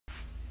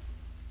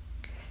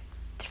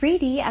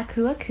3D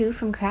Aku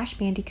from Crash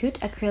Bandicoot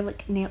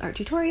Acrylic Nail Art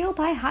Tutorial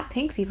by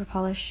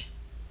Hotpinkzebrapolish.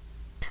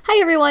 Hi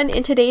everyone,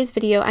 in today's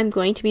video I'm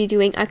going to be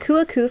doing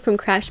Aku from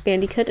Crash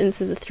Bandicoot, and this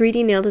is a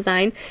 3D nail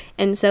design,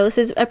 and so this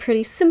is a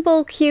pretty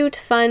simple, cute,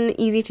 fun,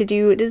 easy to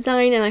do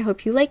design, and I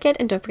hope you like it,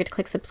 and don't forget to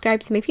click subscribe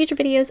to see my future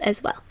videos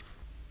as well.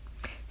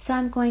 So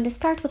I'm going to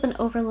start with an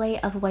overlay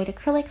of white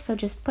acrylic, so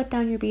just put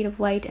down your bead of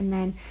white and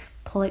then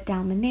pull it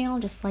down the nail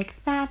just like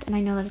that, and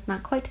I know that it's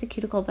not quite to the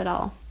cuticle, but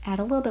I'll add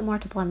a little bit more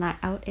to blend that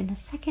out in a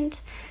second.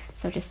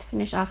 So just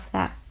finish off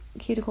that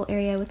cuticle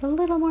area with a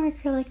little more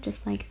acrylic,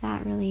 just like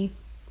that, really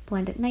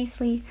blend it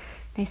nicely,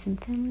 nice and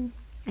thin.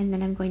 And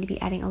then I'm going to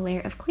be adding a layer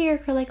of clear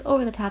acrylic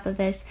over the top of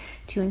this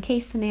to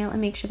encase the nail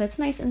and make sure that's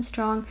nice and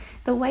strong.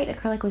 The white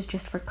acrylic was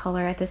just for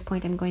color. At this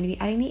point I'm going to be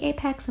adding the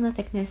apex and the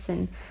thickness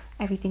and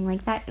everything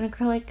like that. And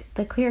acrylic,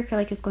 the clear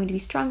acrylic is going to be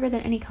stronger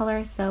than any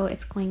color, so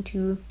it's going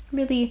to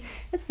really,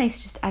 it's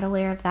nice just to add a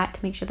layer of that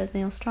to make sure that the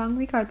nail's strong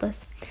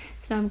regardless.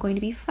 So now I'm going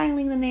to be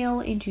filing the nail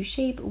into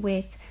shape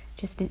with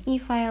just an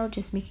e-file,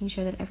 just making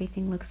sure that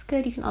everything looks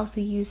good. You can also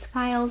use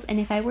files, and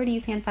if I were to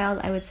use hand files,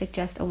 I would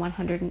suggest a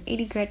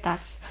 180 grit.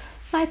 That's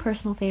my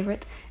personal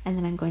favorite. And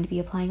then I'm going to be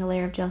applying a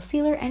layer of gel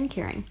sealer and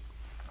curing.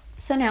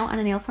 So now on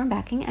a nail form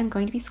backing, I'm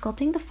going to be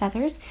sculpting the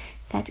feathers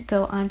that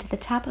go onto the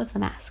top of the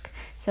mask.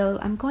 So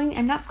I'm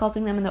not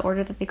sculpting them in the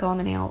order that they go on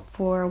the nail.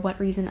 For what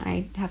reason,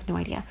 I have no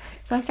idea.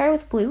 So I started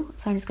with blue,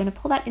 so I'm just going to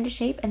pull that into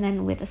shape, and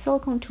then with a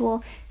silicone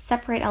tool,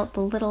 separate out the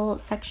little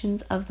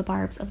sections of the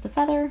barbs of the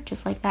feather,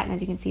 just like that. And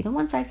as you can see, the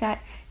one side got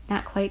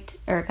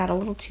got a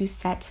little too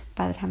set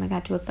by the time I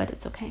got to it, but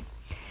it's okay.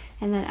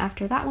 And then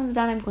after that one's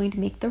done, I'm going to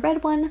make the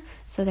red one.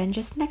 So then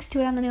just next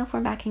to it on the nail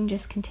form backing,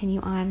 just continue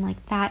on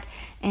like that.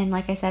 And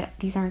like I said,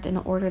 these aren't in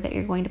the order that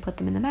you're going to put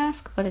them in the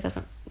mask, but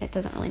it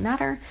doesn't really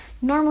matter.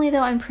 Normally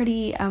though, I'm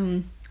pretty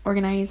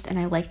organized and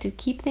I like to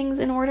keep things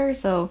in order.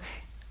 So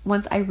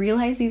once I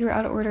realized these were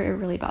out of order, it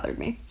really bothered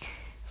me.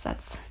 So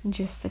that's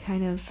just the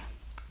kind of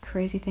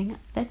crazy thing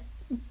that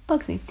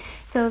bugs me.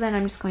 So then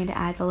I'm just going to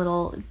add the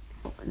little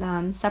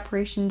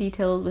separation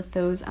details with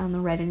those on the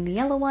red and the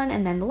yellow one,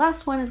 and then the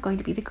last one is going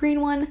to be the green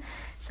one.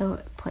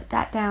 So put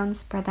that down,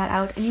 spread that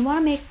out, and you want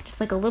to make just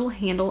like a little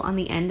handle on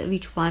the end of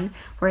each one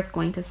where it's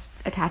going to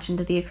attach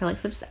into the acrylic.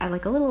 So just add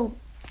like a little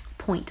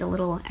point, a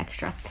little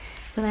extra.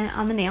 So then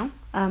on the nail,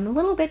 a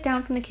little bit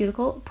down from the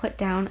cuticle, put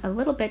down a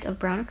little bit of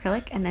brown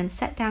acrylic and then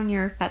set down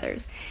your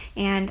feathers.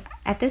 And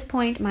at this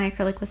point, my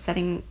acrylic was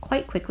setting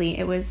quite quickly.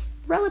 It was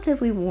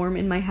relatively warm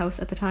in my house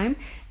at the time,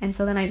 and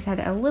so then I just had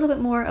a little bit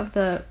more of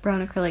the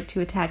brown acrylic to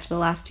attach the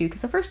last two,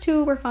 because the first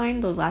two were fine,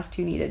 those last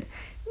two needed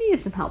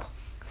some help.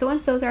 So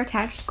once those are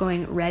attached,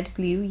 going red,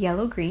 blue,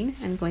 yellow, green,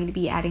 I'm going to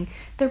be adding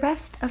the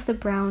rest of the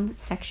brown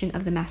section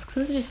of the mask. So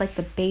this is just like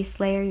the base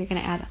layer. You're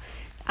going to add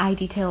eye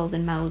details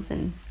and mouths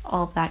and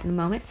all of that in a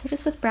moment. So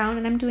just with brown,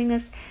 and I'm doing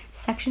this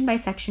section by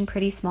section,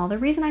 pretty small. The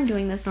reason I'm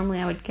doing this, normally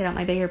I would get out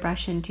my bigger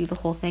brush and do the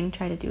whole thing,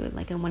 try to do it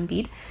like in one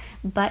bead,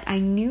 but I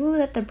knew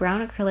that the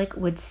brown acrylic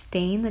would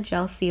stain the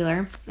gel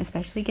sealer,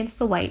 especially against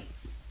the white.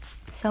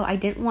 So I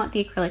didn't want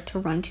the acrylic to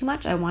run too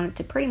much. I want it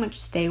to pretty much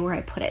stay where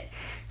I put it.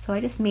 So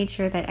I just made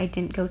sure that I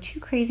didn't go too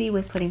crazy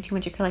with putting too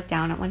much acrylic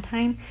down at one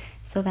time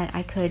so that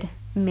I could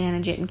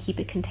manage it and keep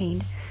it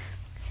contained.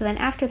 So then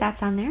after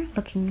that's on there,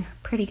 looking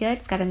pretty good,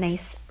 it's got a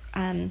nice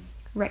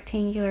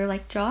rectangular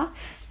like jaw.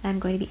 I'm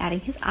going to be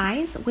adding his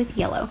eyes with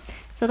yellow.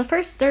 So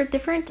they're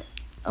different,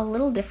 a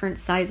little different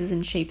sizes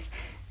and shapes,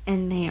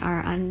 and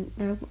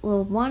they're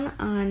one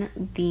on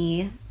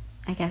the,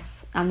 I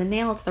guess, on the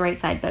nail to the right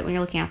side, but when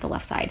you're looking at the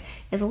left side,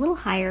 is a little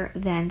higher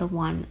than the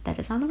one that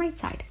is on the right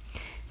side.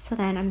 So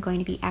then I'm going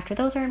to be, after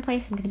those are in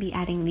place, I'm going to be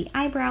adding the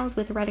eyebrows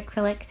with red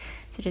acrylic.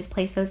 So just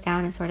place those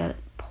down and sort of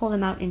pull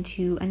them out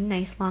into a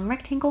nice long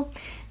rectangle.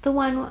 The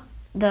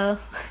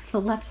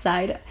left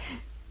side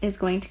is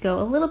going to go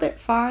a little bit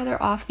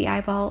farther off the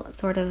eyeball,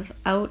 sort of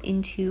out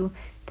into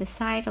the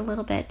side a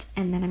little bit,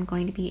 and then I'm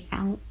going to be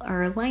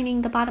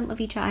lining the bottom of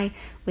each eye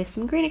with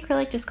some green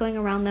acrylic, just going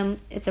around them.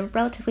 It's a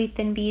relatively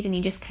thin bead, and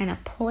you just kind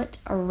of pull it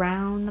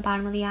around the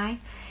bottom of the eye.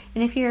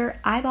 And if your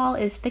eyeball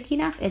is thick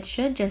enough, it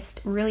should just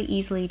really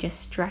easily just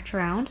stretch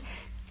around.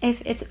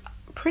 If it's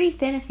pretty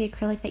thin, if the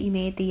acrylic that you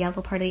made the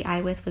yellow part of the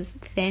eye with was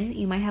thin,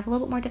 you might have a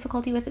little bit more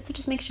difficulty with it. So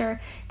just make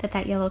sure that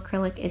that yellow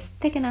acrylic is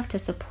thick enough to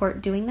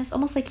support doing this,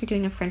 almost like you're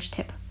doing a French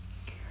tip.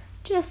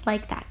 Just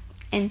like that.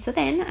 And so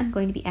then I'm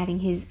going to be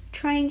adding his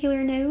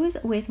triangular nose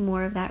with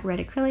more of that red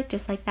acrylic,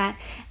 just like that.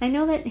 And I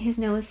know that his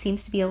nose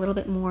seems to be a little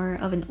bit more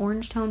of an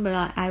orange tone,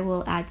 but I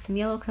will add some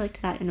yellow acrylic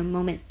to that in a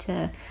moment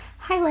to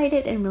highlight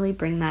it and really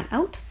bring that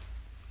out.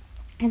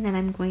 And then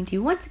I'm going to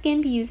once again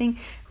be using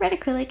red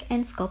acrylic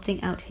and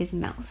sculpting out his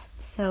mouth.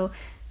 So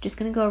just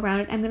going to go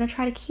around it. I'm going to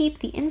try to keep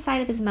the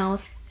inside of his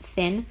mouth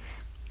thin.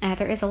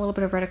 There is a little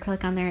bit of red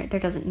acrylic on there. There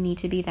doesn't need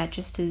to be, that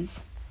just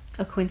is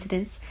a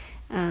coincidence.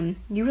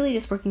 You're really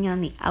just working on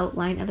the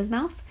outline of his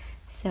mouth.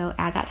 So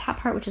add that top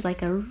part, which is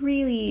like a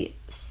really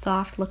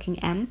soft looking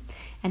M,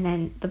 and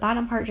then the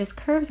bottom part just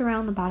curves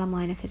around the bottom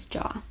line of his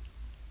jaw.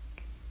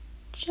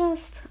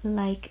 Just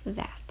like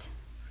that.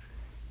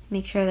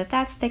 Make sure that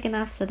that's thick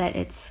enough so that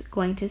it's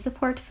going to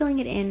support filling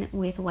it in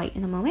with white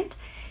in a moment.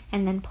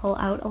 And then pull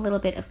out a little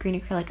bit of green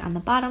acrylic on the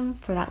bottom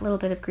for that little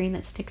bit of green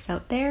that sticks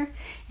out there.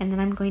 And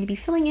then I'm going to be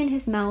filling in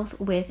his mouth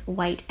with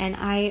white. And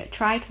I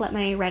tried to let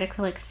my red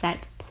acrylic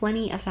set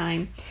plenty of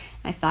time.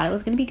 I thought it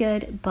was going to be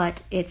good,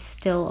 but it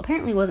still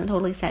apparently wasn't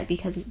totally set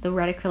because the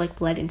red acrylic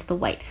bled into the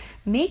white.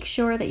 Make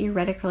sure that your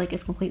red acrylic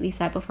is completely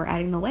set before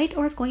adding the white,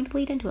 or it's going to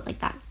bleed into it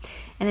like that.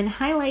 And then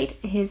highlight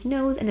his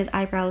nose and his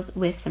eyebrows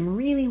with some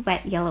really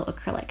wet yellow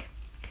acrylic.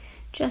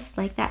 Just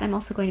like that. I'm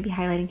also going to be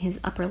highlighting his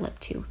upper lip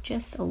too,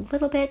 just a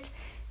little bit.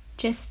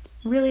 Just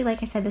really,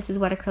 like I said, this is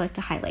wet acrylic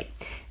to highlight.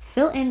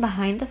 Fill in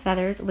behind the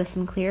feathers with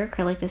some clear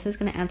acrylic. This is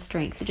going to add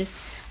strength. So just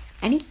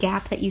any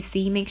gap that you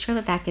see, make sure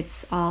that that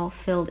gets all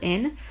filled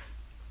in.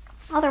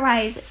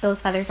 Otherwise,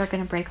 those feathers are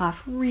going to break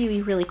off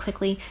really, really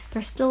quickly.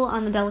 They're still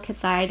on the delicate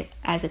side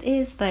as it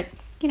is, but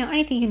you know,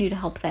 anything you can do to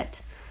help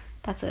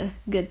that's a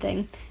good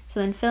thing. So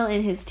then fill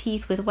in his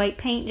teeth with white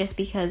paint just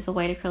because the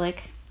white acrylic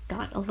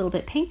got a little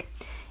bit pink.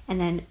 And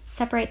then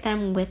separate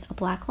them with a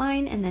black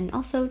line, and then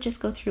also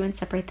just go through and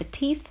separate the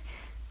teeth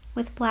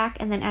with black,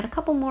 and then add a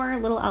couple more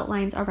little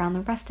outlines around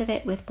the rest of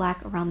it with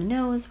black around the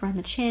nose, around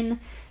the chin,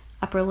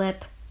 upper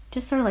lip,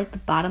 just sort of like the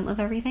bottom of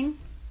everything.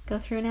 Go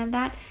through and add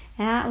that.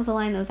 And that was a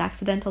line that was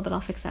accidental, but I'll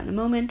fix that in a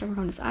moment.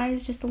 Around his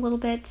eyes just a little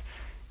bit,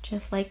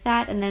 just like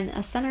that, and then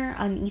a center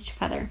on each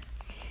feather.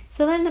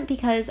 So then,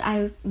 because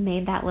I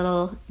made that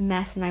little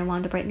mess and I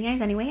wanted to brighten the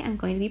eyes anyway, I'm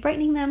going to be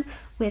brightening them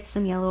with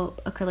some yellow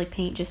acrylic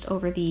paint just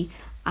over the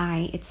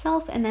eye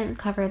itself, and then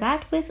cover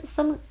that with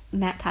some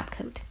matte top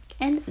coat.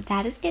 And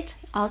that is it,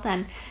 all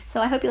done.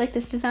 So I hope you like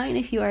this design.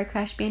 If you are a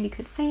Crash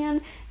Bandicoot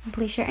fan,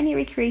 please share any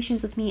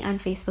recreations with me on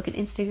Facebook and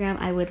Instagram.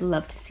 I would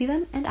love to see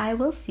them, and I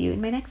will see you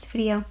in my next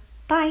video.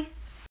 Bye!